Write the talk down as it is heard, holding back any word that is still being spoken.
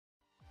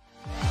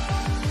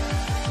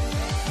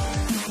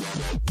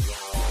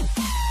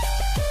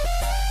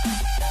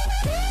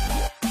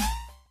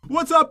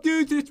What's up,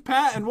 dudes? It's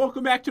Pat, and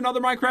welcome back to another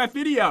Minecraft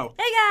video.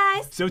 Hey,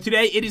 guys. So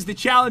today it is the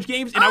challenge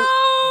games, and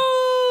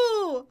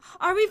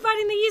are we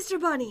fighting the Easter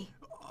Bunny?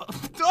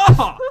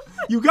 Oh,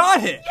 you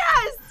got it.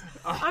 Yes.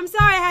 I'm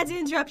sorry I had to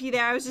interrupt you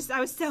there. I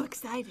was so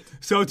excited.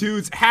 So,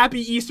 dudes,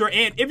 happy Easter,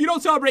 and if you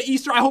don't celebrate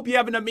Easter, I hope you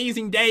have an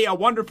amazing day, a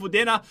wonderful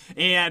dinner,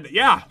 and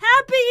yeah.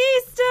 Happy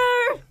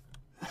Easter!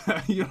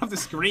 You don't have to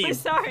scream. I'm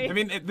sorry. I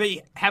mean,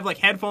 they have like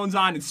headphones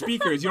on and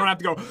speakers. You don't have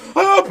to go,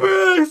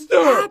 Happy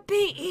Easter!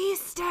 Happy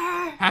Easter!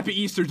 Happy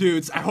Easter,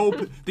 dudes. I hope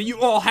that you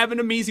all have an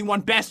amazing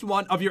one, best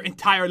one of your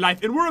entire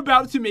life, and we're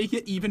about to make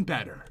it even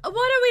better. What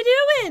are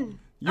we doing?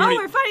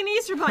 We're fighting the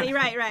Easter Bunny,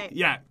 right.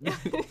 Yeah.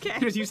 Okay.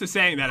 You're just used to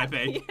saying that, I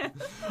think.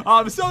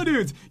 Yeah. So,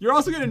 dudes, you're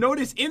also going to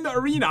notice in the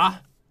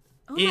arena...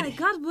 Oh my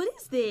god, what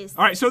is this?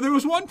 Alright, so there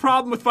was one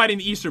problem with fighting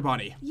the Easter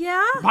Bunny.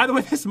 Yeah? By the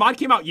way, this mod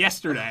came out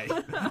yesterday.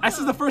 This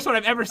is the first one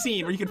I've ever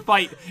seen where you can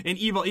fight an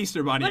evil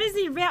Easter Bunny. What, does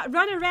he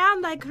run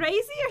around like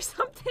crazy or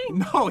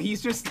something? No,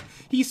 he's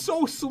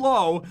so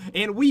slow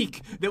and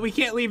weak that we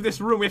can't leave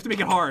this room. We have to make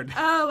it hard.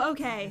 Oh,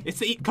 okay.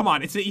 Come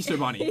on, it's the Easter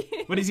Bunny.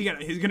 What is he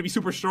gonna, he's gonna be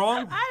super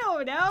strong? I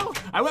don't know.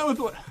 I went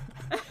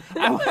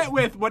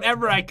with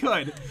whatever I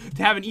could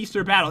to have an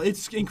Easter battle.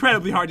 It's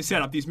incredibly hard to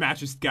set up these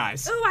matches,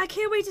 guys. Oh, I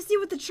can't wait to see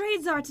what the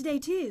trades are today,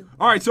 too.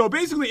 Alright, so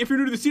basically, if you're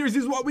new to the series,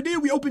 this is what we do.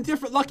 We open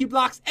different lucky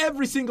blocks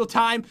every single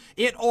time.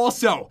 And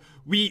also,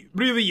 we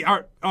really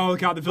are... Oh,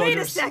 God, the villagers.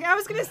 Wait a sec. I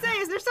was going to say,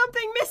 is there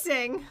something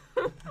missing?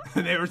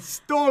 They were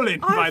stolen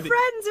by Our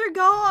friends are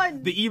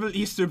gone. The evil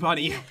Easter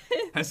Bunny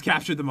has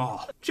captured them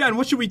all. Jen,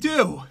 what should we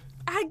do?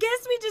 I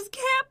guess we just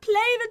can't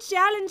play the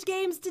challenge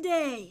games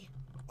today.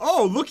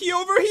 Oh, looky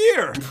over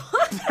here.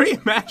 3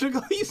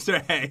 magical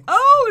Easter eggs.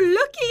 Oh,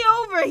 looky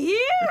over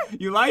here.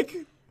 You like?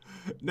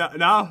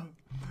 No.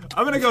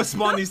 I'm going to go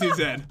spawn these dudes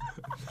in.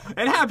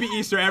 And happy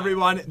Easter,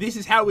 everyone. This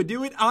is how we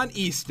do it on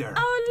Easter.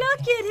 Oh,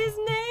 look it. His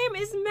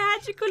name is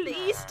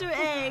Magical Easter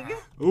Egg.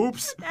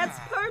 Oops. That's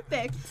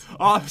perfect.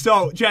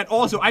 So, Jen,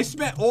 also, I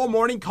spent all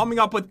morning coming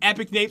up with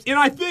epic names, and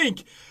I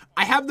think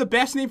I have the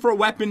best name for a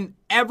weapon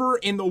ever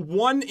in the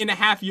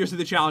 1.5 years of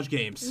the challenge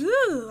games.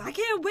 Ooh, I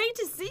can't wait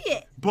to see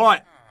it.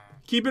 But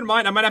keep in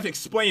mind, I might have to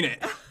explain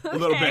it a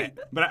little bit.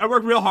 But I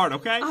work real hard,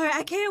 okay? All right,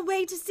 I can't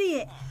wait to see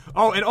it.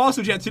 Oh, and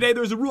also, Jen, today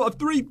there's a rule of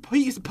 3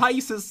 pieces.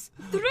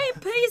 3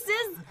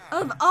 pieces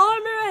of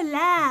armor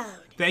allowed.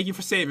 Thank you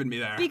for saving me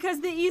there.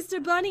 Because the Easter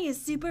Bunny is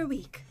super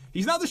weak.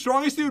 He's not the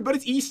strongest dude, but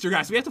it's Easter,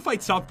 guys. So we have to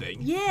fight something.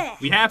 Yeah.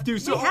 We have to.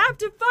 So we have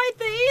to fight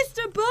the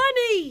Easter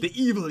Bunny. The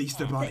evil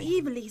Easter Bunny. The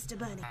evil Easter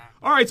Bunny.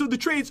 All right, so the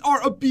trades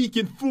are a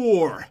beacon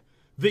for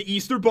the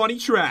Easter Bunny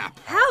trap.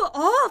 How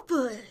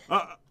awful.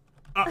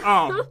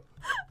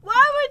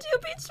 Why would you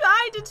be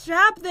trying to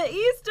trap the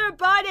Easter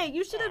Bunny?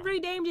 You should have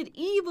renamed it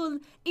Evil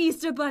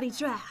Easter Bunny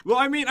Trap. Well,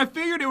 I mean, I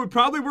figured it would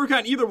probably work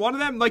on either one of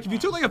them. Like, if you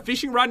took, like, a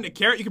fishing rod and a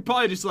carrot, you could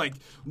probably just, like,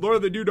 lure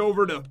the dude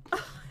over to...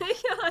 Oh my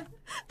god.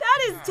 That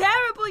is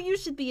terrible. You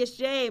should be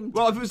ashamed.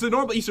 Well, if it was the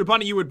normal Easter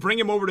Bunny, you would bring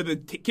him over to the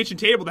kitchen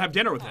table to have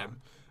dinner with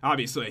him.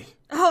 Obviously.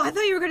 Oh, I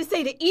thought you were going to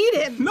say to eat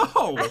him.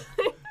 No!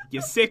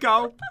 You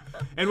sicko.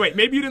 And wait,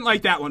 maybe you didn't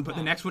like that one, but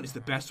the next one is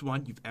the best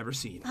one you've ever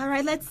seen. All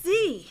right, let's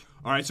see.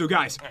 All right, so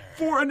guys,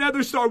 for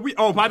another star,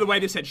 oh, by the way,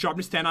 this had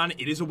sharpness 10 on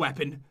it. It is a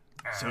weapon.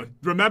 So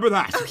remember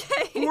that.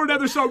 Okay. For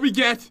another star, we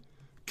get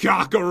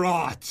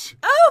Kakarot.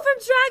 Oh,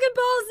 from Dragon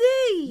Ball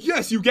Z.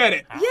 Yes, you get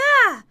it.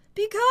 Yeah,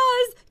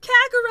 because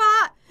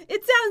Kakarot,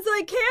 it sounds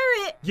like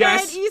carrot.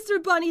 Yes. And Easter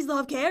bunnies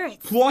love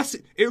carrots. Plus,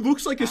 it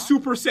looks like a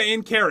Super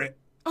Saiyan carrot.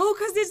 Oh,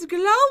 because it's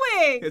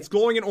glowing. It's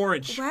glowing in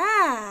orange.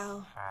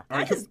 Wow.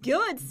 That is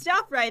good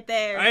stuff right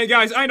there. Hey,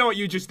 guys, I know what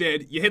you just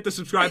did. You hit the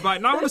subscribe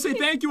button. I want to say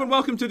thank you and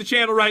welcome to the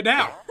channel right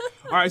now.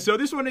 All right, so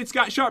this one, it's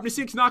got sharpness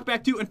 6,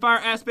 knockback 2, and fire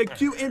aspect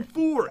 2, and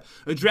 4.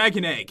 A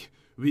dragon egg.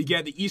 We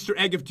get the Easter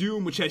egg of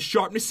doom, which has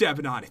sharpness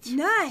 7 on it.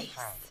 Nice.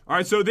 All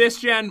right, so this,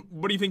 Jen,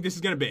 what do you think this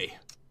is going to be?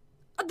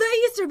 The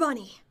Easter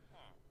bunny.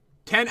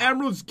 10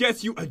 emeralds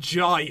gets you a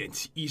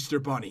giant Easter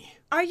bunny.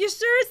 Are you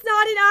sure it's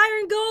not an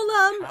iron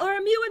golem or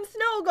a mutant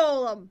snow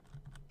golem?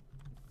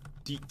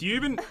 Do you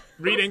even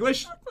read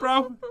English,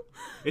 bro?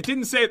 It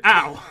didn't say,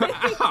 ow.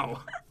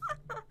 Ow.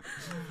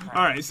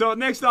 All right, so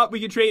next up, we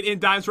can trade in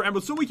diamonds for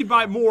emeralds so we can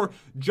buy more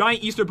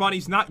giant Easter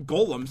bunnies, not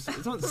golems.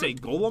 It doesn't say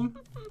golem.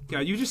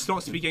 God, you just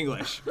don't speak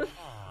English.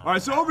 All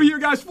right, so over here,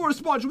 guys, for a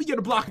sponge, we get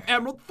a block of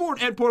emerald. For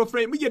an end portal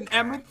frame, we get an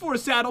emerald. For a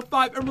saddle,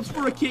 5 emeralds.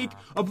 For a cake,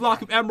 a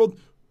block of emerald.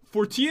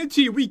 For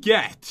TNT, we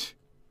get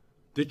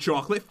the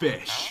chocolate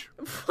fish.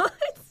 What?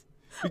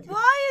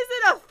 Why is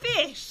it a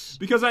fish?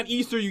 Because on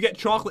Easter, you get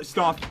chocolate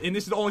stuff, and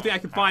this is the only thing I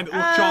can find that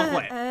looks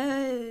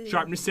chocolate.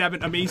 Sharpness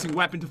 7, amazing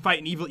weapon to fight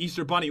an evil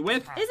Easter bunny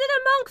with. Is it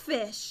a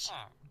monkfish?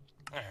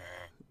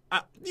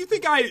 You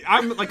think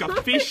I'm like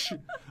a fish?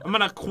 I'm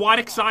an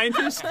aquatic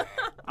scientist?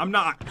 I'm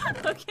not.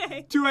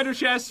 Okay. 2 ender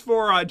chests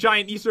for a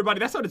giant Easter bunny.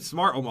 That sounded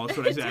smart almost,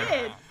 what I said. It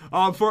did.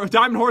 For a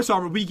diamond horse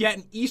armor, we get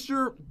an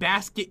Easter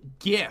basket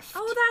gift.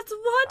 Oh, that's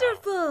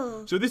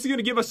wonderful. So this is going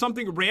to give us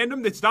something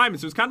random that's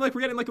diamond. So it's kind of like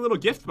we're getting like a little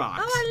gift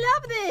box. Oh, I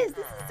love this.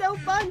 This is so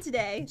fun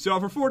today. So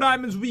for 4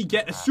 diamonds, we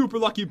get a super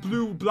lucky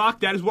blue block.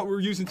 That is what we're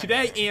using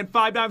today. And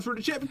 5 diamonds for the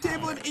enchantment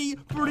table and 8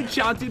 for the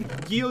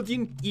enchanted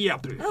gilding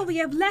apple. Oh, we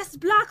have less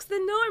blocks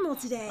than normal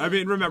today. I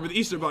mean, remember, the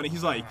Easter bunny,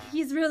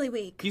 He's really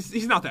weak.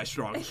 he's not that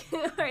strong.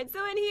 Alright,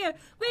 so in here,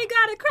 we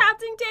got a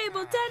crafting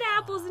table, 10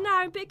 apples, an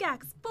iron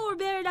pickaxe, 4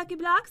 very lucky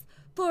blocks,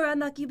 4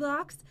 unlucky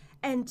blocks,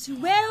 and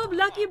 12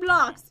 lucky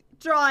blocks.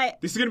 Draw it.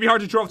 This is going to be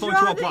hard to draw with only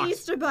 12 Draw blocks. the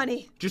Easter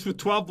bunny. Just with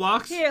 12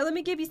 blocks? Here, let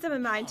me give you some of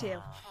mine too.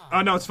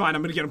 Oh, no, it's fine.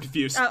 I'm going to get them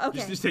confused. Oh,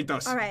 okay. Just take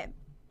those. Alright.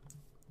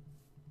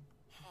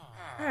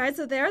 Alright,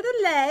 so there are the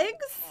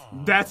legs.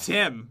 That's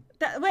him.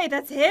 Wait,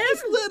 that's him?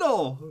 He's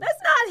little. That's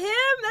not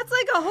him. That's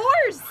like a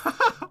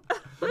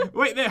horse.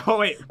 Wait, there. Oh,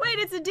 wait. Wait,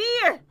 it's a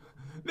deer.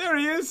 There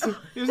he is.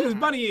 Here's his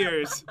bunny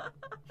ears.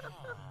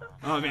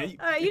 Oh, man.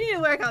 Alright, you need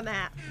to work on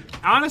that.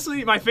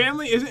 Honestly, my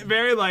family isn't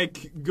very,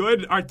 like,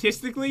 good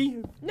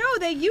artistically. No,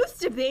 they used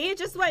to be. It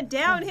just went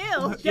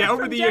downhill. Yeah,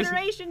 over from the years.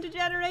 generation to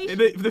generation.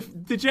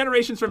 The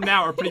generations from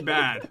now are pretty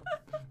bad.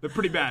 They're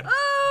pretty bad.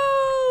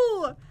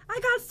 Oh! I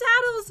got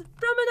saddles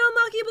from an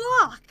unlucky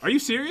block. Are you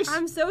serious?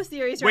 I'm so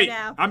serious Wait, right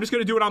now. I'm just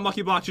going to do it on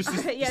Lucky Block just to,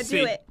 Alright, yeah, to do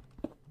see. it.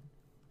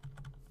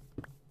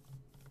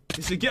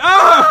 This is a gift.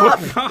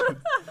 Oh, God.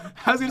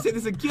 I was going to say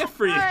this is a gift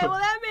for you. Alright, well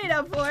that made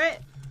up for it.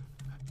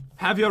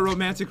 Have your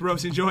romantic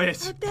roast. Enjoy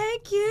it. Oh,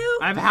 thank you.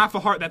 I have half a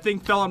heart. That thing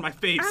fell on my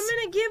face. I'm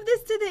gonna give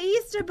this to the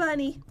Easter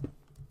bunny.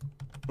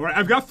 All right,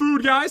 I've got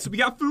food, guys. We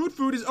got food.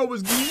 Food is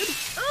always good.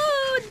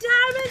 Oh,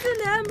 diamonds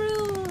and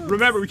emeralds.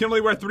 Remember, we can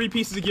only wear 3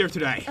 pieces of gear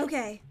today.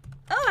 Okay.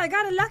 Oh, I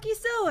got a lucky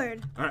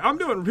sword. All right, I'm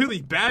doing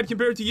really bad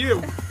compared to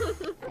you.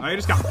 I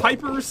just got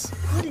pipers.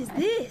 What is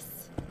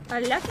this? A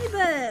lucky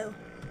bow.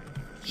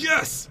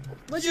 Yes.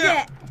 What'd you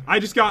get? I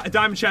just got a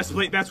diamond chest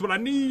plate. That's what I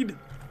need.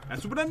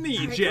 That's what I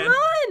need, Right, Jen. come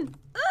on.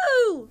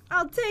 Ooh,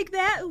 I'll take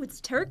that. Ooh,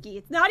 it's turkey.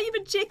 It's not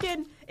even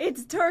chicken.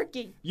 It's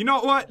turkey. You know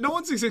what? No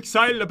one's as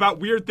excited about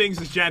weird things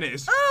as Jen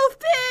is. Oh,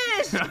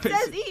 fish! It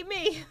says eat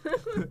me.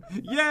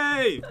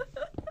 Yay!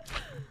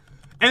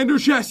 Ender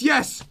chest,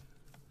 yes!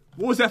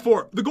 What was that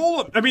for? The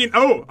golem! I mean,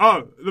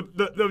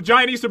 the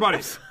giant Easter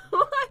bunnies.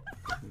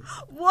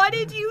 What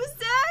did you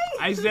say?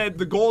 I said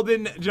the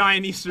golden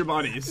giant Easter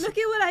bunnies. Look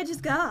at what I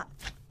just got.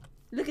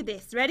 Look at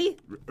this. Ready?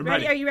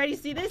 Ready. Are you ready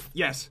to see this?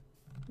 Yes.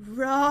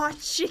 Raw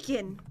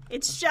chicken.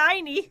 It's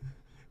shiny.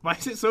 Why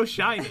is it so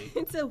shiny?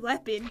 It's a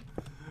weapon.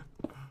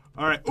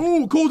 All right.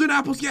 Ooh, golden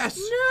apples, yes!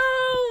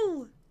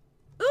 No!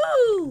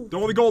 Ooh!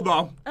 Don't want the gold,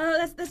 though.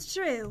 Oh, that's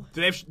true.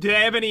 Do they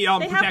have any They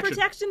protection? have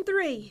protection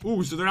 3.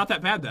 Ooh, so they're not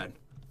that bad then.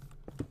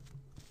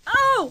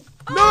 Oh!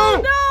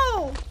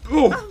 Oh no!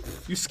 Ooh,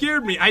 you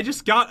scared me. I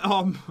just got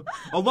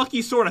a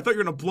lucky sword. I thought you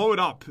were gonna blow it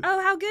up.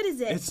 Oh, how good is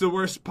it? It's the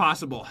worst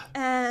possible.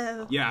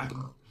 Oh. Yeah.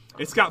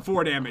 It's got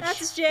 4 damage.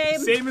 That's a shame.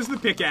 Same as the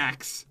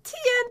pickaxe.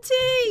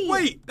 TNT!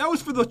 Wait, that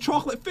was for the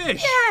chocolate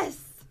fish. Yes!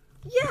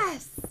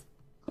 Yes!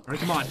 All right,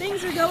 come on.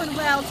 Things are going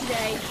well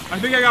today. I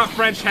think I got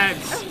French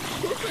heads.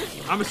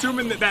 I'm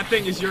assuming that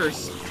thing is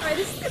yours. Alright,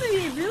 this is gonna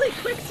be really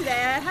quick today.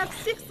 I have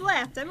 6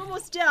 left. I'm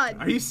almost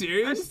done. Are you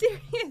serious? I'm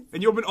serious.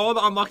 And you opened all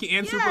the unlucky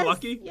and super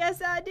lucky?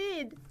 Yes, I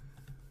did.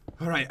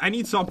 All right, I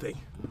need something.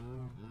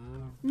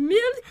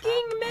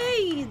 Milking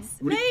maids.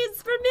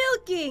 Maids for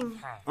milking.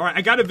 All right,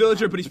 I got a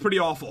villager, but he's pretty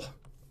awful.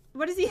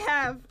 What does he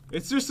have?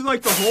 It's just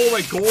like the whole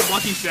like gold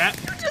lucky set.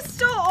 You just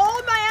stole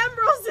all my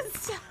emeralds and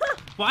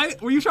stuff. Why?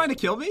 Were you trying to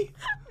kill me?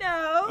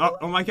 No.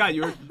 Oh my God,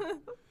 you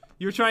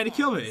were trying to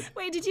kill me.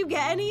 Wait, did you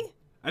get any?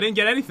 I didn't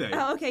get anything.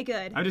 Oh, okay,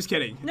 good. I'm just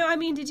kidding. No, I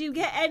mean, did you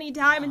get any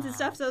diamonds and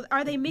stuff? So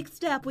are they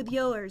mixed up with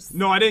yours?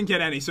 No, I didn't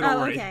get any, so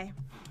don't worry. Okay.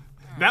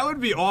 That would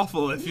be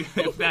awful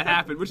if that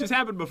happened, which has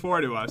happened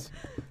before to us.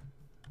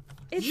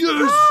 It's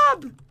Yes!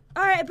 Bob!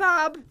 Alright,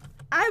 Bob.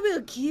 I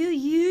will kill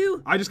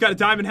you. I just got a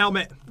diamond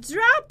helmet.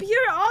 Drop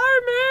your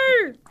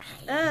armor!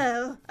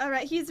 Oh,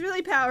 alright, he's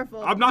really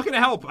powerful. I'm not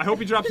gonna help. I hope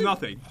he drops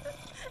nothing.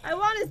 I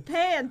want his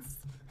pants.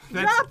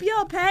 That's- Drop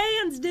your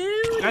pants,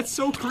 dude! That's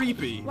so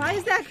creepy. Why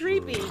is that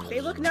creepy? They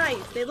look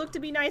nice. They look to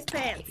be nice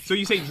pants. So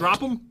you say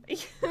drop them? Did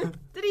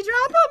he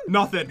drop them?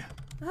 Nothing.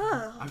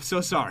 Oh, I'm so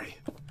sorry.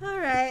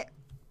 alright.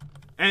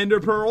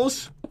 Ender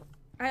pearls.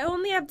 I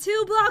only have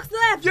 2 blocks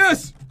left.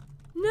 Yes!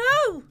 No!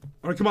 All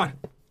right, come on.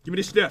 Give me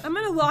the stiff. I'm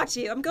gonna watch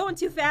you. I'm going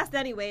too fast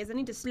anyways. I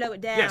need to slow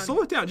it down. Yeah, slow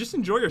it down. Just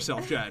enjoy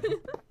yourself, Jen.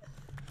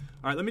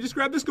 All right, let me just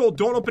grab this gold.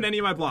 Don't open any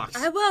of my blocks.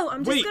 I won't.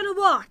 I'm Wait. just gonna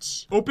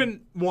watch.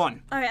 Open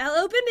one. Alright,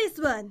 I'll open this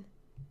one.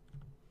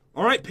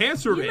 All right,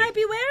 pants for You me. might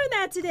be wearing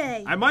that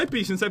today. I might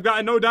be since I've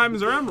gotten no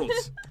diamonds or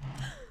emeralds.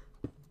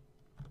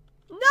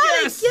 Not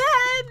Yes!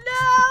 again!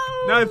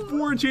 No! Now I have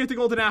 4 enchanted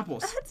golden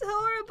apples. That's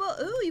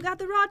horrible. Ooh, you got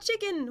the raw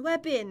chicken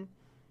weapon.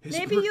 It's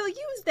Maybe per- you'll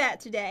use that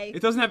today.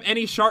 It doesn't have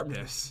any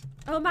sharpness.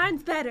 Oh,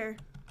 mine's better.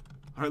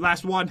 All right,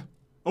 last one.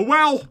 A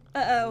well.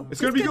 Uh-oh.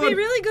 It's gonna be could good. be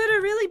really good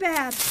or really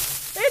bad.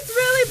 It's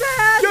really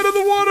bad! Get in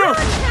the water. Run,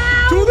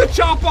 cow! To the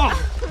chopper.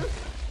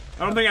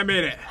 I don't think I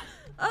made it.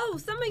 Oh,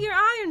 some of your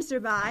iron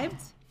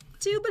survived.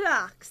 2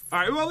 blocks. All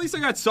right, well, at least I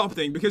got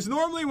something, because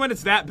normally when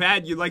it's that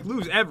bad, you, like,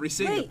 lose every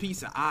single Wait.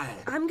 piece of iron.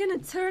 I'm gonna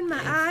turn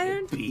my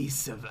iron.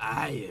 Piece of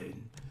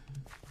iron.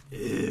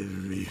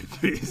 Every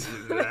piece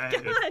of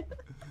iron. God.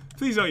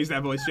 Please don't use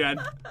that voice, Jen.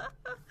 I'm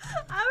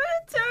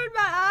gonna turn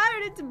my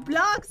iron into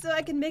blocks so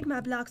I can make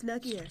my blocks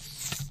luckier.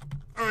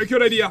 All right,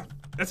 good idea.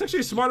 That's actually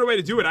a smarter way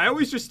to do it. I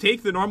always just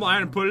take the normal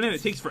iron and put it in.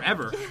 It takes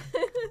forever.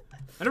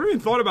 I never even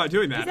thought about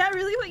doing that. Is that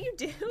really what you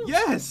do?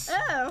 Yes.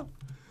 Oh.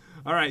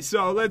 All right,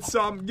 so let's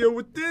go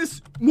with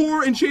this.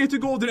 More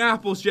enchanted golden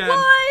apples, Jen.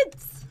 What?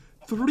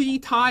 3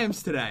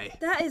 times today.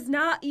 That is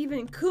not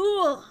even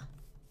cool.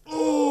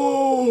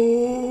 Oh.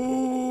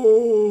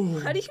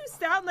 How do you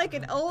sound like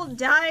an old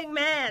dying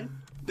man?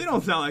 They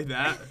don't sound like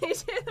that. They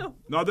do.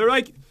 No, they're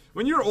like,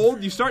 when you're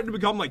old, you start to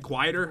become like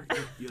quieter.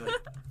 You're like,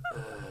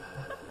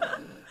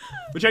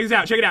 But check this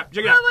out. Check it out.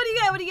 Check it out. Oh, what do you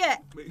get? What do you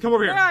get? Come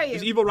over here. Where are you?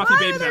 There's evil Rocky Why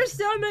babies. are there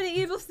so many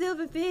evil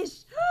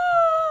silverfish?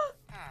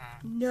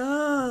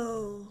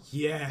 No.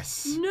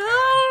 Yes. No.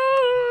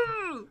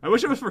 I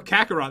wish it was for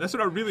Kakarot. That's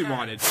what I really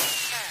wanted.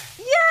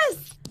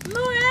 Yes.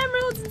 More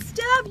emeralds and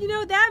stuff. You know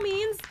what that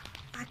means?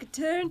 I could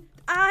turn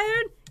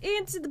iron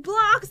into the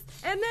blocks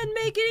and then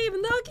make it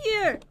even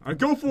luckier. All right,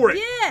 go for it.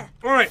 Yeah.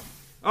 All right.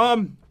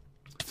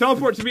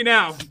 Teleport to me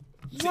now.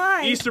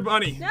 Why? Easter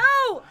Bunny.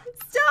 No.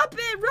 Stop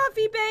it,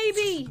 Ruffy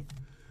baby.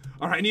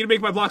 All right, I need to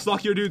make my blocks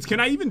luckier, dudes. Can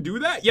I even do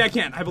that? Yeah, I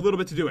can. I have a little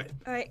bit to do it.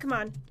 All right, come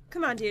on.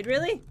 Come on, dude.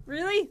 Really?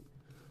 Really?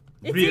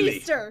 It's Really?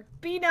 Easter.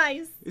 Be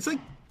nice. It's like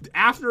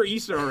after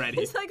Easter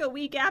already. It's like a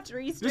week after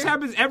Easter. This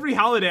happens every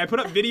holiday. I put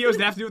up videos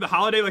that have to do with the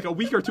holiday like a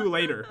week or 2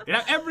 later.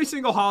 Every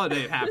single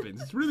holiday it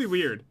happens. It's really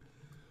weird.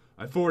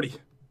 40.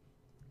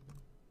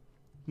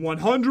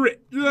 100.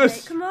 Yes.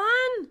 Right, come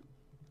on.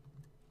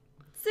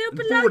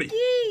 Super 40.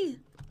 lucky.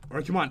 All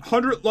right, come on.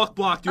 100 luck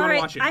block. Do you want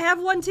to watch it? I have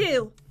one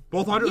too.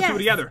 Both 100? Let's do it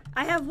together.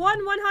 I have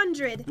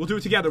 100. We'll do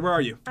it together. Where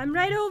are you? I'm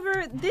right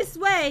over this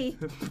way.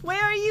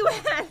 Where are you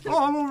at?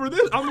 Oh, I'm over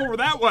this. I'm over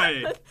that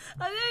way. Oh,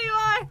 there you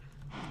are. All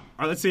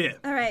right, let's see it.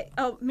 All right.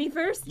 Oh, me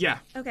first? Yeah.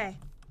 Okay.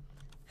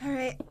 All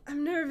right.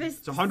 I'm nervous.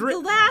 It's 100? The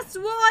last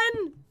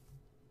one.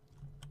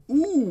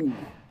 Ooh.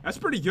 That's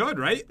pretty good,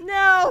 right?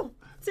 No.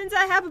 Since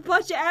I have a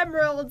bunch of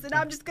emeralds and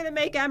I'm just going to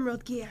make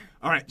emerald gear.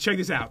 All right, check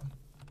this out.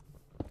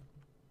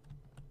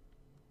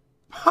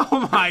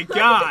 Oh my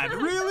god,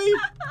 really?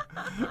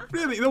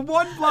 Really? The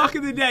one block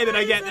of the day that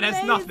I get that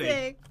has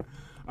nothing. All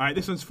right,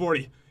 this one's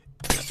 40.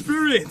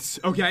 Experience.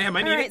 Okay, I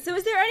need All right, so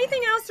is there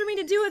anything else for me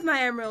to do with my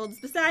emeralds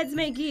besides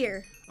make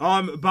gear?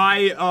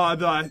 Buy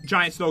the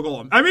giant snow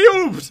golem. I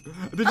mean, oops!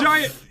 The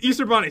giant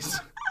Easter bunnies.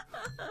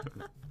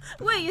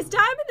 Wait, is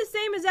diamond the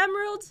same as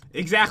emerald?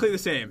 Exactly the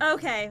same.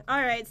 Okay,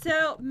 all right,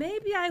 so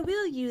maybe I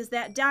will use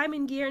that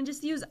diamond gear and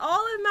just use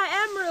all of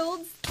my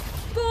emeralds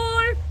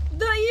for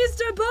the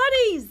Easter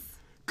bunnies.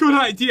 Good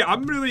idea.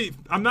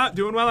 I'm not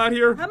doing well out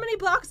here. How many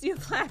blocks do you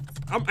have left?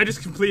 I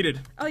just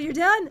completed. Oh, you're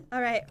done? All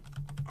right.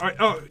 All right,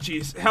 oh,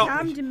 jeez, help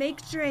Time me. to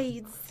make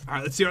trades. All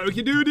right, let's see what we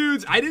can do,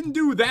 dudes. I didn't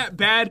do that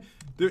bad.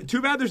 Too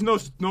bad there's no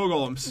snow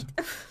golems,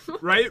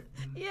 right?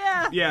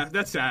 Yeah. Yeah,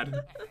 that's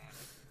sad.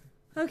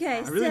 Okay,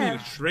 I really need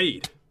a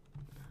trade.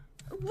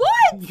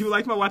 What? You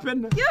like my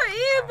weapon? You're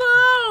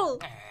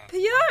evil!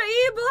 You're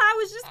evil! I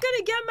was just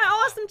gonna get my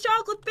awesome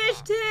chocolate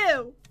fish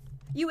too!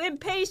 You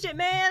impatient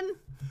man!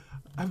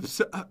 I'm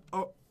so.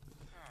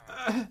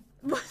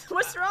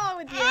 What's wrong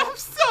with you? I'm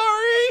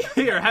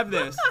sorry! Here, have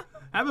this.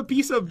 Have a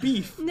piece of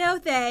beef. No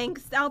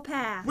thanks, I'll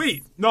pass.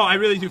 Wait, no, I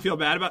really do feel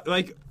bad about,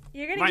 like.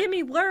 You're gonna give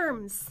me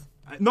worms.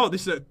 No,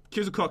 here's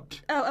a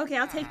cooked. Oh, okay,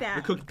 I'll take A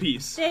that. cooked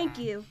piece. Thank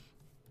you.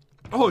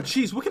 Oh,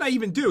 jeez, what can I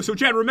even do? So,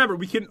 Jen, remember,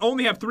 we can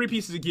only have 3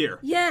 pieces of gear.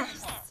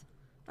 Yes!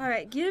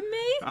 Alright, give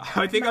me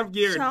I think my I'm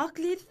geared.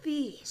 chocolate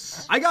fish.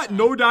 I got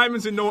no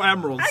diamonds and no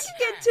emeralds. I can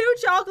get 2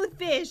 chocolate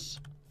fish.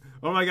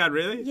 Oh my god,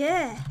 really?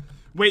 Yeah.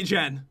 Wait,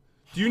 Jen.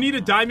 Do you need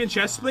a diamond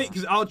chest plate?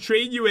 Because I'll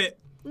trade you it.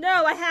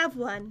 No, I have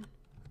one.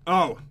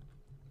 Oh.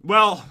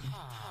 Well,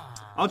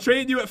 I'll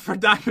trade you it for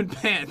diamond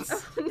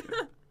pants.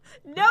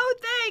 No,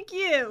 thank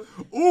you.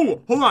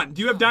 Ooh, hold on.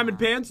 Do you have diamond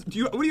pants?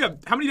 What do you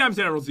have? How many diamonds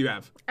and emeralds do you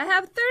have? I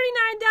have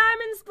 39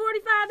 diamonds,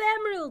 45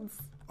 emeralds.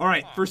 All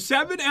right, for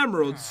 7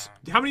 emeralds,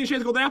 how many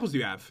enchanted golden apples do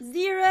you have?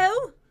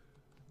 0.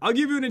 I'll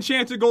give you an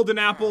enchanted golden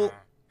apple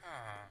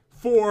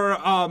for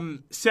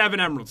 7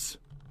 emeralds.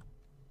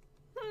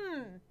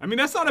 I mean,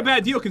 that's not a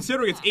bad deal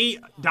considering it's 8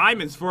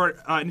 diamonds for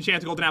an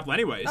enchanted golden apple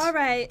anyways. All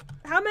right.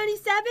 How many?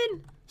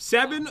 7?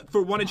 7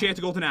 for 1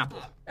 enchanted golden apple.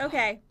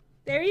 Okay.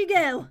 There you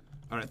go.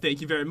 All right,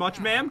 thank you very much,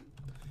 ma'am.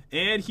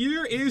 And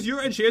here is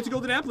your enchanted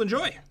golden apple.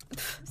 Enjoy.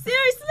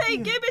 Seriously,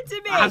 give it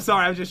to me. I'm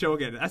sorry, I was just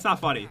joking. That's not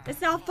funny.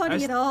 It's not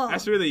funny at all.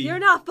 That's really... You're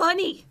not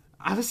funny.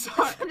 I'm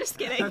sorry. I'm just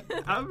kidding.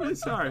 I'm really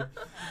sorry.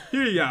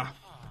 Here you go.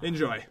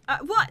 Enjoy.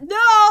 What?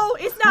 No,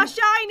 it's not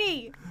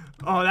shiny.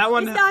 Oh, that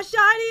one... It's not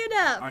shiny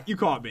enough. All right, you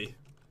caught me.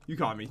 You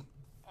caught me.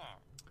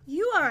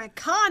 You are a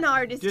con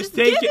artist. Just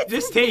take give it.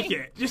 Just take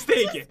it. Just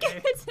take it.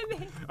 Give it to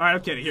me. All right,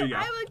 I'm kidding. Here you go.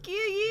 I will kill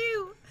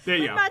you. There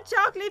you with go. my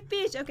chocolate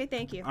fish. Okay,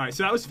 thank you. All right,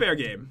 so that was fair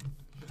game.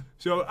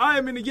 So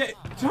I'm gonna get.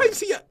 Did I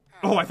see a?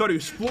 Oh, I thought he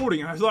was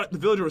floating. I thought the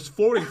villager was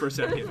floating for a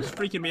second. It was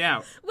freaking me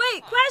out.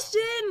 Wait,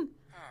 question!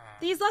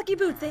 These lucky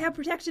boots, they have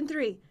protection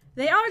 3.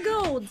 They are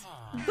gold,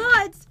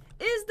 but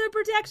is the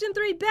protection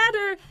 3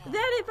 better than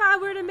if I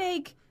were to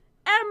make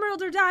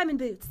emerald or diamond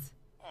boots?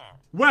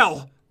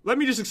 Well, let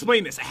me just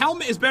explain this. A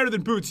helmet is better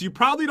than boots. You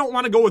probably don't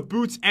want to go with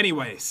boots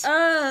anyways.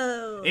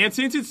 Oh. And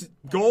since it's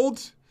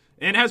gold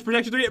and has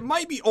protection 3, it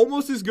might be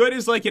almost as good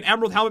as like an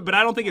emerald helmet, but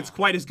I don't think it's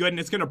quite as good, and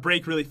it's gonna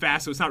break really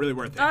fast, so it's not really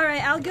worth it. All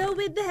right, I'll go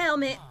with the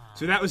helmet.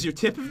 So that was your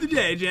tip of the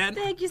day, Jen.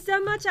 Thank you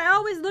so much. I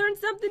always learn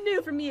something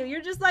new from you.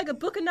 You're just like a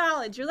book of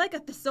knowledge. You're like a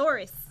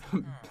thesaurus.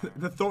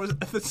 The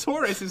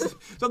thesaurus is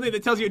something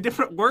that tells you a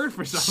different word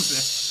for something.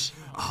 Shh.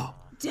 Oh.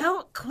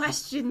 Don't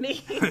question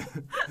me.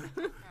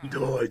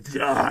 Don't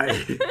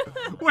die.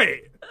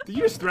 Wait, did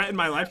you just threaten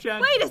my life,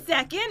 Jen? Wait a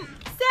second.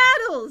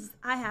 Saddles.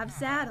 I have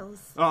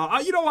saddles.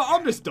 You know what?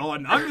 I'm just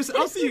done.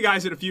 I'll see you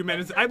guys in a few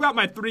minutes. I've got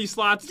my 3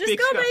 slots. Just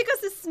go make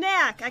us a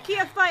snack. I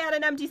can't fight on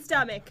an empty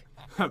stomach.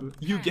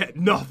 You get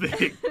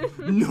nothing.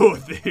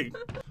 Nothing.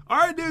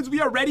 Alright, dudes,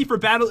 we are ready for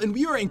battle, and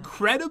we are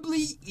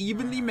incredibly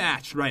evenly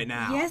matched right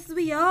now. Yes,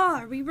 we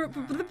are. We were...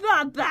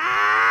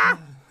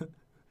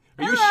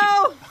 Are you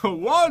Hello.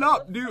 What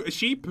up, dude? A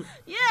sheep?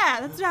 Yeah,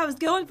 that's what I was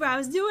going for. I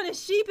was doing a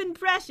sheep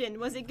impression.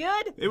 Was it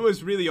good? It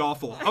was really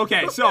awful.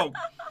 Okay, so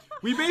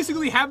we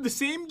basically have the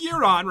same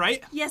gear on,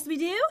 right? Yes, we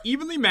do.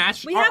 Evenly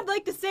matched. We have,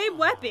 like, the same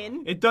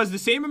weapon. It does the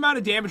same amount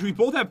of damage. We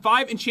both have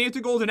 5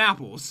 enchanted golden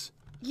apples.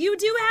 You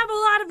do have a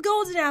lot of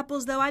golden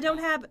apples, though. I don't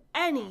have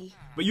any.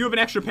 But you have an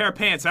extra pair of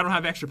pants. I don't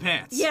have extra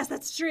pants. Yes,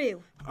 that's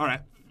true. All right.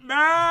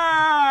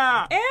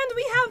 Ah! And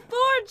we have 4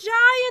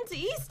 giant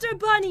Easter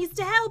bunnies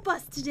to help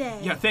us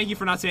today. Yeah, thank you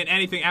for not saying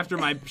anything after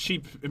my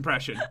sheep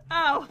impression.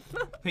 Oh.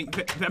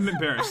 I'm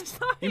embarrassed.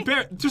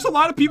 There's a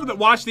lot of people that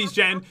watch these,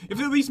 Jen. If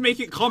they at least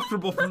make it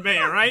comfortable for me,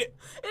 all right?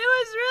 It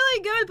was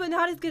really good, but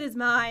not as good as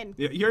mine.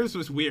 Yeah, yours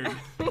was weird.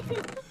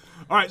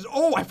 All right.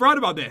 So, I forgot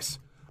about this.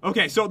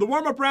 Okay, so the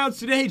warm-up rounds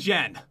today,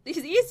 Jen.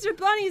 These Easter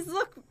bunnies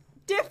look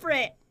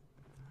different.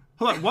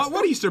 Hold on,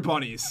 what Easter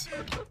bunnies?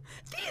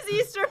 These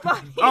Easter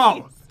bunnies.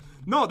 Oh,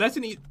 no, that's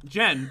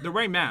Jen, they're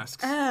wearing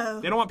masks. Oh.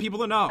 They don't want people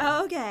to know.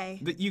 Oh,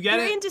 okay. You get it?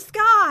 They're in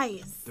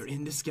disguise. They're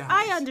in disguise.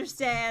 I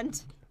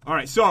understand. All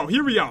right, so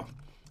here we go.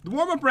 The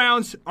warm-up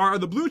rounds are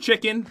the blue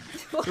chicken,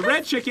 the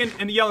red chicken,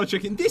 and the yellow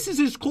chicken. This is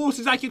as close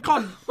as I can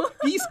come.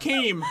 These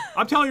came,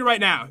 I'm telling you right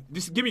now,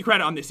 just give me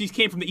credit on this. These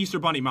came from the Easter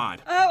Bunny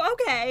mod. Oh,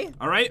 okay.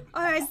 All right?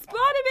 All right, spawn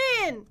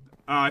him in.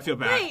 Oh, I feel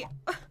bad. Wait,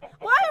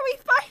 why are we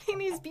fighting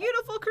these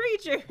beautiful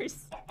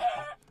creatures?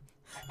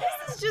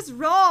 This is just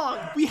wrong.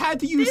 We had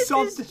to use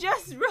something. This is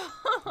just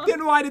wrong.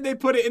 Then why did they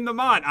put it in the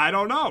mod? I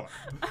don't know.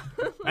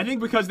 I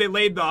think because they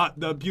laid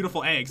the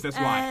beautiful eggs, that's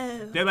why.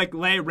 Oh. They like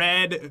lay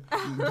red,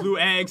 blue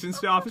eggs and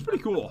stuff. It's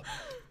pretty cool.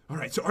 All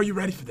right, so are you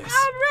ready for this?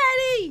 I'm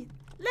ready.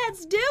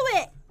 Let's do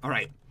it. All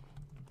right.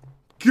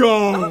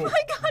 Go. Oh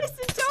my god, it's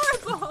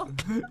adorable.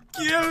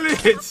 Kill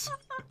it.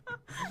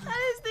 That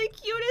is the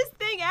cutest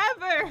thing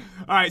ever.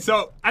 All right,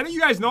 so I think you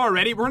guys know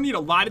already, we're going to need a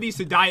lot of these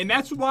to die, and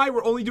that's why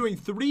we're only doing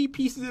 3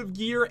 pieces of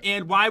gear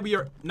and why we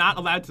are not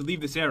allowed to leave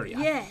this area.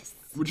 Yes.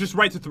 We're just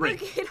right to 3.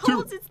 Look, it 2,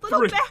 holds its little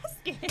 3.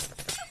 basket.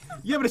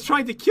 Yeah, but it's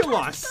trying to kill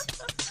us.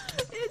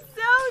 It's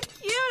so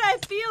cute. I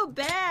feel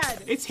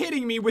bad. It's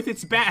hitting me with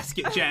its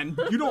basket, Jen.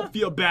 You don't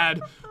feel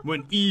bad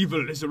when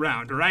evil is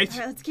around, all right? All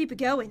right, let's keep it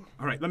going.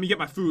 All right, let me get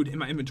my food in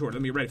my inventory.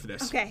 Let me get ready for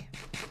this. Okay.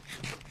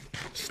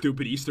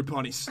 Stupid Easter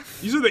bunnies.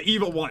 These are the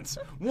evil ones.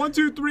 1,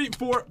 2, 3,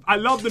 4. I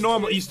love the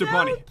normal Easter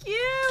bunny. So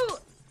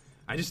cute.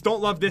 I just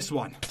don't love this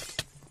one.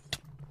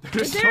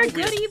 They're Is there so a good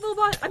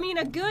weird.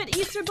 a good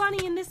Easter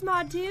bunny in this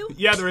mod too?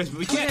 Yeah, there is, but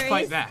we can't there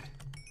fight is? that.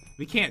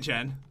 We can't,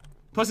 Jen.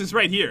 Plus, it's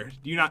right here.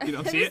 Do you don't see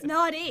That it? is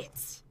not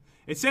it.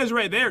 It says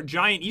right there,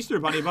 giant Easter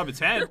bunny above its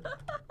head.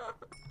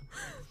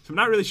 So I'm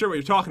not really sure what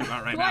you're talking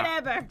about right now.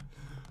 Whatever.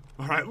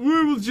 All right,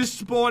 we will just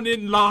spawn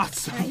in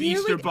lots of Here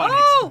Easter we bunnies.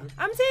 Oh,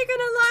 I'm taking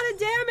a lot of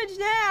damage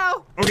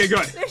now. Okay,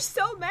 good. There's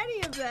so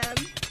many of them.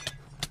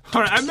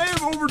 All right, I may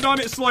have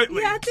overdone it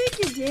slightly. Yeah, I think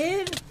you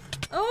did.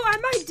 Oh, I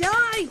might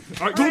die.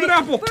 All right, golden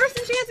apple. First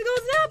chance of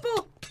golden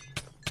apple.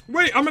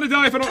 Wait, I'm gonna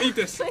die if I don't eat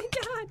this. Oh my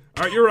god.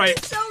 All right, you're right.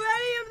 So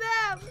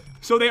many of them.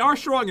 So they are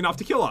strong enough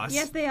to kill us.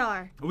 Yes, they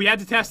are. We had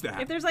to test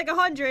that. If there's like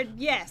 100,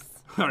 yes.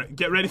 All right,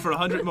 get ready for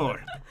 100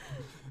 more.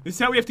 This is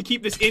how we have to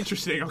keep this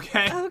interesting,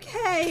 okay?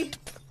 Okay.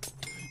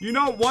 You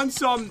know, once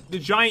the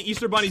giant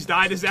Easter bunnies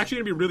die, this is actually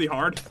gonna be really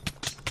hard.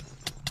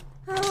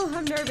 Oh,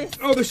 I'm nervous.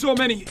 Oh, there's so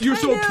many. You're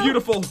so know.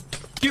 beautiful.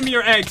 Give me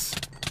your eggs.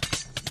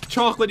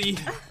 Chocolatey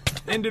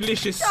and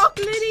delicious.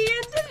 Chocolatey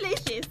and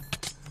delicious.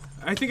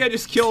 I think I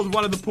just killed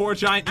one of the poor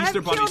giant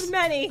Easter bunnies.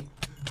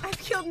 I've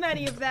killed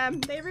many of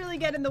them. They really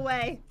get in the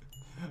way.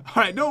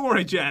 All right, don't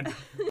worry, Jen.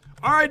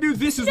 All right, dude,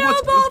 this is No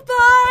what's... ball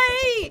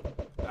fight!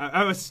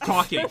 I was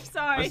talking. I'm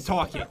sorry. I was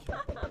talking.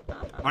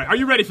 All right, are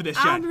you ready for this,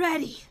 Jen? I'm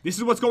ready. This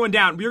is what's going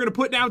down. We're going to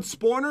put down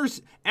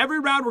spawners. Every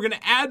round, we're going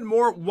to add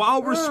more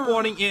while we're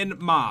spawning in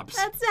mobs.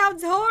 That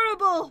sounds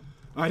horrible.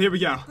 All right, here we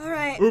go. All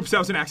right. Oops, that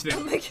was an Oh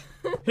accident. my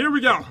god. Here we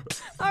go. All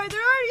right, they're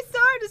already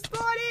starting to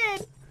spawn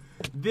in.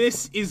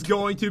 This is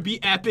going to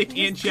be epic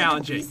and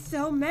challenging. There's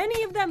so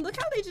many of them. Look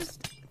how they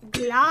just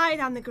glide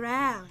on the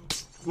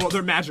ground. Well,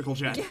 they're magical,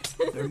 Jen.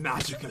 They're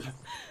magical.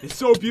 It's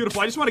so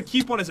beautiful. I just want to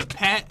keep one as a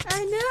pet.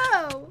 I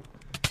know.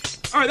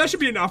 All right, that should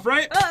be enough,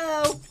 right?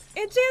 Uh-oh.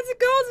 Enchanted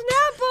golden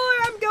apple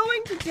or I'm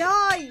going to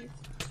die.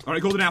 All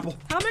right, golden apple.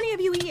 How many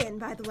have you eaten,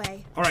 by the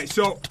way? All right,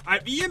 so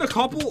I've eaten a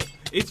couple.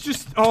 It's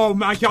just, oh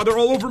my god, they're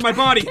all over my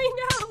body.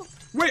 I know.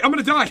 Wait, I'm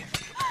gonna die.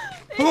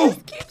 They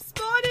just keep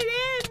spawning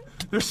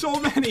in. There's so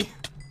many.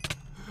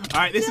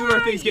 All right, this is where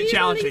things get evil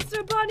challenging.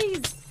 Easter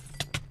bunnies.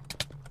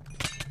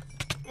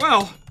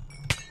 Well,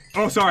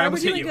 oh, sorry, I We're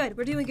almost hit doing you. good.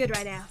 We're doing good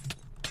right now.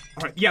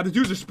 All right, yeah, the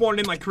dudes are spawning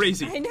in like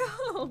crazy. I know.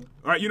 All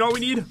right, you know what we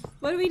need?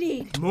 What do we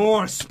need?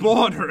 More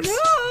spawners.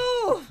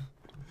 No!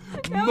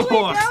 No, we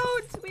More.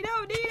 don't. We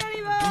don't need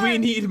any more. We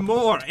need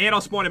more. And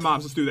I'll spawn in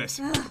mobs. Let's do this.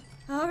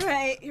 All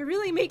right, you're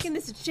really making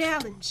this a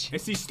challenge.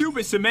 It's these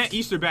stupid cement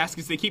Easter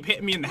baskets they keep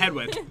hitting me in the head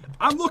with.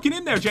 I'm looking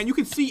in there, Jen. You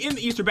can see in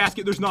the Easter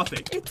basket there's nothing.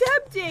 It's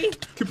empty.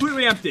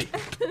 Completely empty.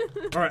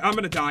 All right, I'm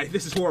gonna die.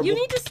 This is horrible. You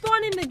need to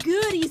spawn in the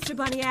good Easter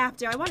bunny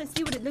after. I want to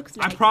see what it looks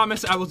I like.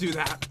 promise I will do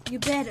that. You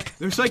better.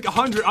 There's like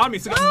 100 on me.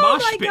 It's like a Oh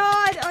mosh my pit.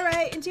 god! All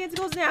right, Enchanted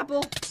golden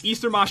apple.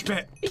 Easter mosh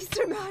pit.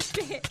 Easter mosh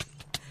pit.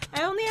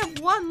 I only have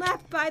one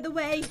left, by the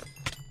way.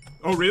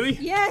 Oh, really?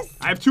 Yes.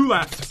 I have 2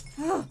 left.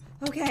 Oh,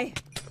 okay.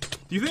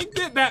 Do you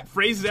think that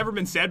phrase has ever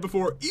been said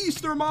before?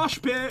 Easter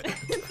mosh pit.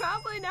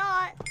 Probably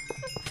not.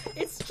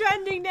 It's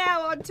trending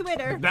now on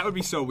Twitter. That would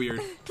be so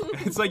weird.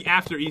 It's like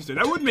after Easter.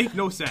 That would make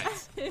no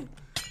sense.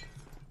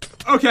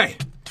 Okay,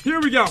 here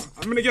we go.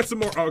 I'm gonna get some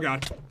more. Oh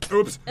god.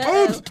 Oops.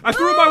 Uh-oh. Oops! I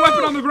threw my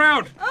weapon on the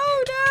ground.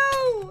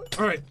 Oh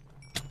All right.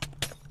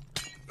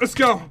 Let's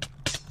go.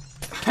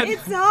 no!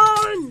 It's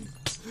on.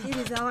 It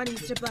is on,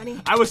 Easter bunny.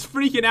 I was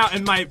freaking out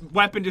and my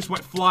weapon just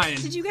went flying.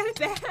 Did you get it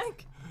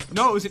back?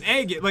 No, it was an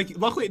egg.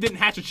 Luckily it didn't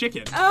hatch a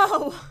chicken.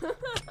 Oh.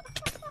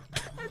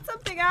 That's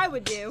something I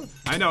would do.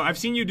 I know. I've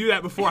seen you do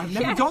that before. I've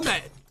never Yes. done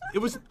that. It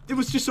was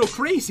just so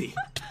crazy.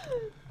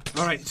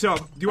 All right. So,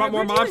 do you want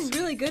more We're mobs?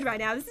 doing really good right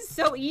now. This is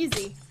so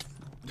easy.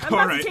 I'm All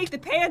about right. to take the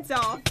pants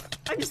off.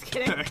 I'm just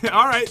kidding.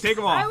 All right. Take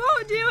them I off.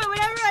 won't do it.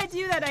 Whenever I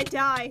do that, I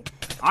die.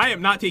 I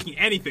am not taking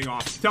anything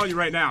off. I'm telling you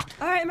right now.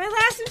 All right, my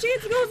last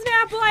Enchanted golden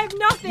apple. I have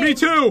nothing. Me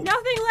too.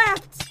 Nothing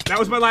left. That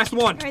was my last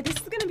one. All right, this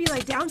is gonna be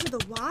like down to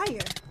the wire.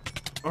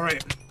 All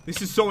right.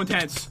 This is so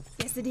intense.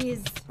 Yes, it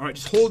is. All right.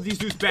 Just hold these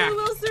dudes back. Who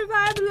will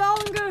survive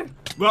longer?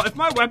 Well, if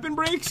my weapon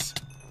breaks,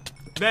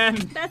 then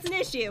That's an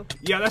issue.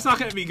 yeah, that's not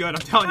gonna be good.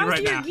 I'm telling you How's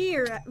right your now.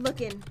 gear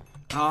looking?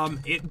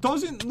 It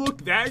doesn't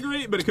look that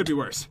great, but it could be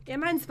worse. Yeah,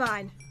 mine's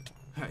fine.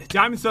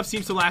 Diamond stuff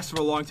seems to last for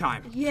a long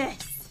time.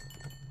 Yes.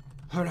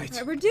 All right. All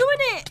right, we're doing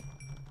it.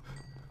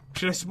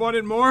 Should I spawn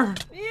in more?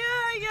 Yeah,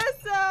 I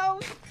guess so.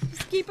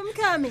 Just keep them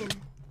coming.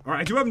 All right.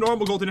 I do have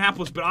normal golden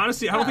apples, but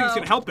honestly, I don't think it's Uh-oh.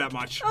 gonna help that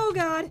much. Oh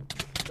God.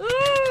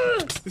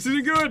 Ugh, This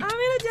isn't good. I'm gonna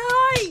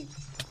die.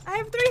 I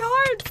have 3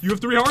 hearts. You have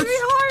 3 hearts? 3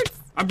 hearts.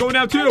 I'm going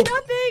down I too. have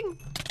nothing.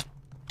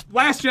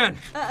 Last gen.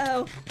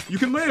 Uh-oh. You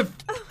can live.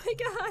 Oh my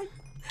God.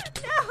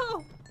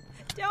 No.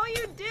 Don't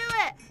you do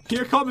it.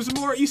 Here comes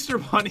more Easter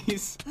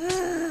bunnies.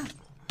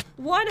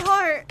 1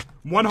 heart.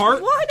 1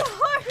 heart. 1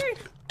 heart.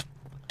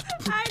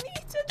 I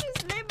need to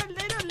just live a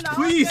little longer.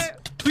 Please,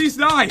 please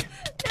die.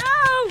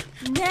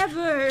 No.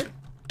 Never.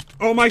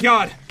 Oh my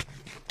God.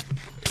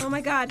 Oh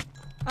my God.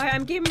 All right,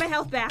 I'm giving my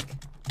health back.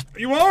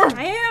 You are.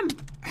 I am.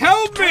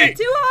 Help I me. have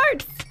 2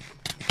 hearts.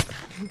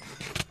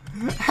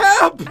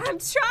 Help. I'm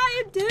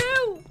trying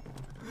to.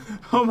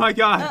 Oh my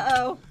God.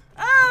 Uh-oh.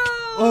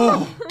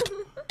 Oh.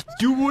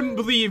 You wouldn't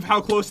believe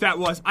how close that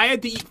was. I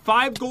had to eat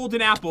 5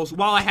 golden apples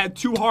while I had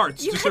 2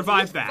 hearts You to had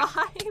survive eat that.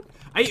 5?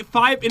 I ate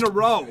 5 in a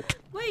row.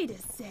 Wait a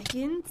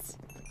second.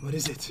 What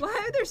is it? Why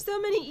are there so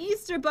many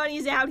Easter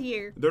bunnies out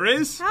here? There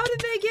is? How did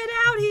they get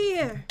out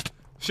here?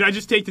 Should I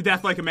just take to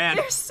death like a man?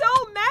 There's so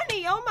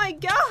many. Oh my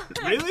God.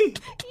 Really?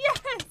 Yes.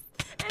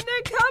 And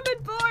they're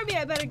coming for me.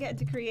 I better get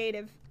to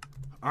creative.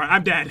 All right,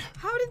 I'm dead.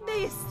 How did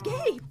they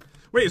escape?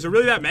 Wait, is there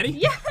really that many?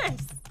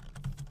 Yes.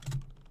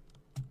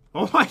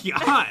 Oh my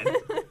God.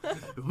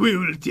 We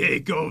will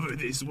take over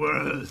this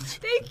world.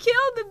 They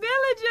killed the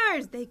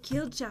villagers. They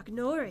killed Chuck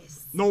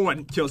Norris. No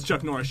one kills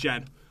Chuck Norris,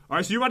 Jen. All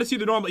right, so you want to see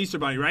the normal Easter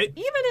bunny, right?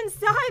 Even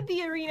inside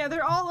the arena,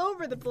 they're all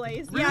over the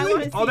place. Really? Yeah, I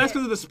want to see Oh, that's it.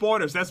 because of the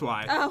spawners. That's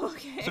why. Oh,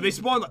 okay. So they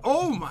spawn.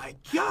 Oh my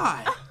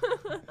God.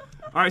 All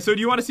right, so do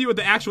you want to see what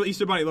the actual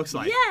Easter bunny looks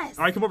like? Yes.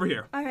 All right, come over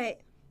here. All right.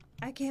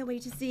 I can't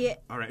wait to see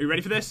it. All right, you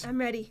ready for this? I'm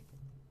ready.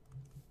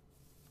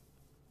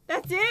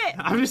 That's it.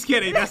 I'm just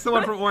kidding. That's the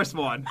one from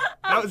Orspawn.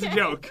 That was a Okay.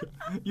 joke.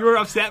 You were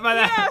upset by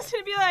that? Yeah, I was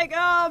gonna be like,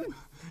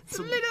 it's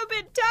a little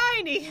bit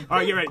tiny. All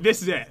right, get ready.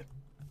 This is it.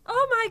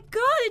 Oh my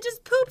God! It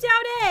just pooped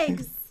out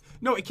eggs.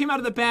 No, it came out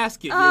of the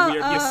basket, you Oh,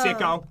 weird, you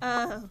sicko.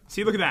 Oh,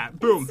 See, look at that.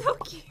 Boom. so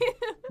cute.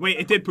 Wait,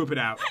 it did poop it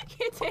out.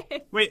 It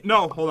did. Wait,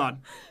 no, hold on.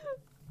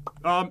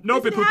 Nope,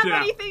 Does it it pooped have it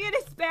out. anything in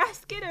its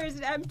basket or is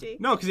it empty?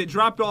 No, because it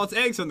dropped all its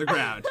eggs on the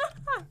ground.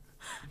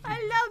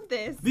 I love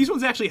this. These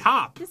ones actually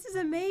hop. This is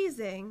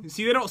amazing.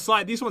 See, they don't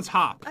slide. These ones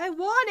hop. I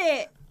want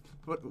it.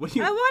 What do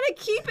you? I want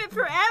to keep it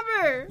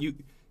forever.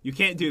 You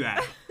can't do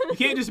that. You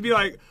can't just be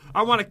like,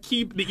 I want to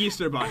keep the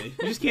Easter Bunny.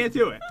 You just can't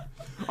do it.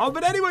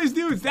 But anyways,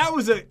 dudes, that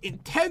was an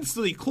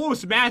intensely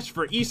close match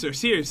for Easter,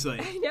 seriously.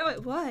 I know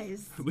it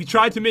was. We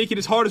tried to make it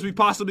as hard as we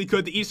possibly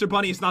could. The Easter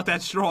Bunny is not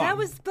that strong. That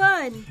was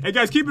fun. Hey,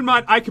 guys, keep in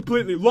mind, I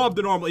completely love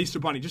the normal Easter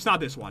Bunny, just not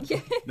this one.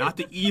 Not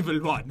the evil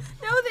one.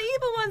 No, the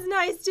evil one's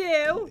nice,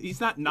 too.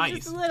 He's not nice.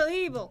 He's just a little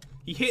evil.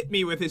 He hit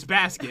me with his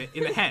basket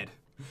in the head.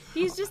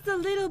 He's just a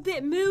little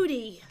bit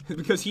moody.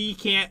 Because he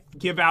can't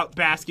give out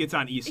baskets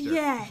on Easter.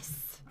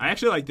 Yes. I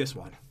actually like this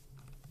one.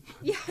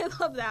 Yeah, I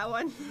love that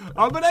one.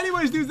 But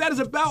anyways, dudes, that is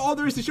about all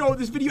there is to show with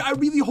this video. I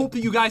really hope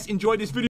that you guys enjoyed this video.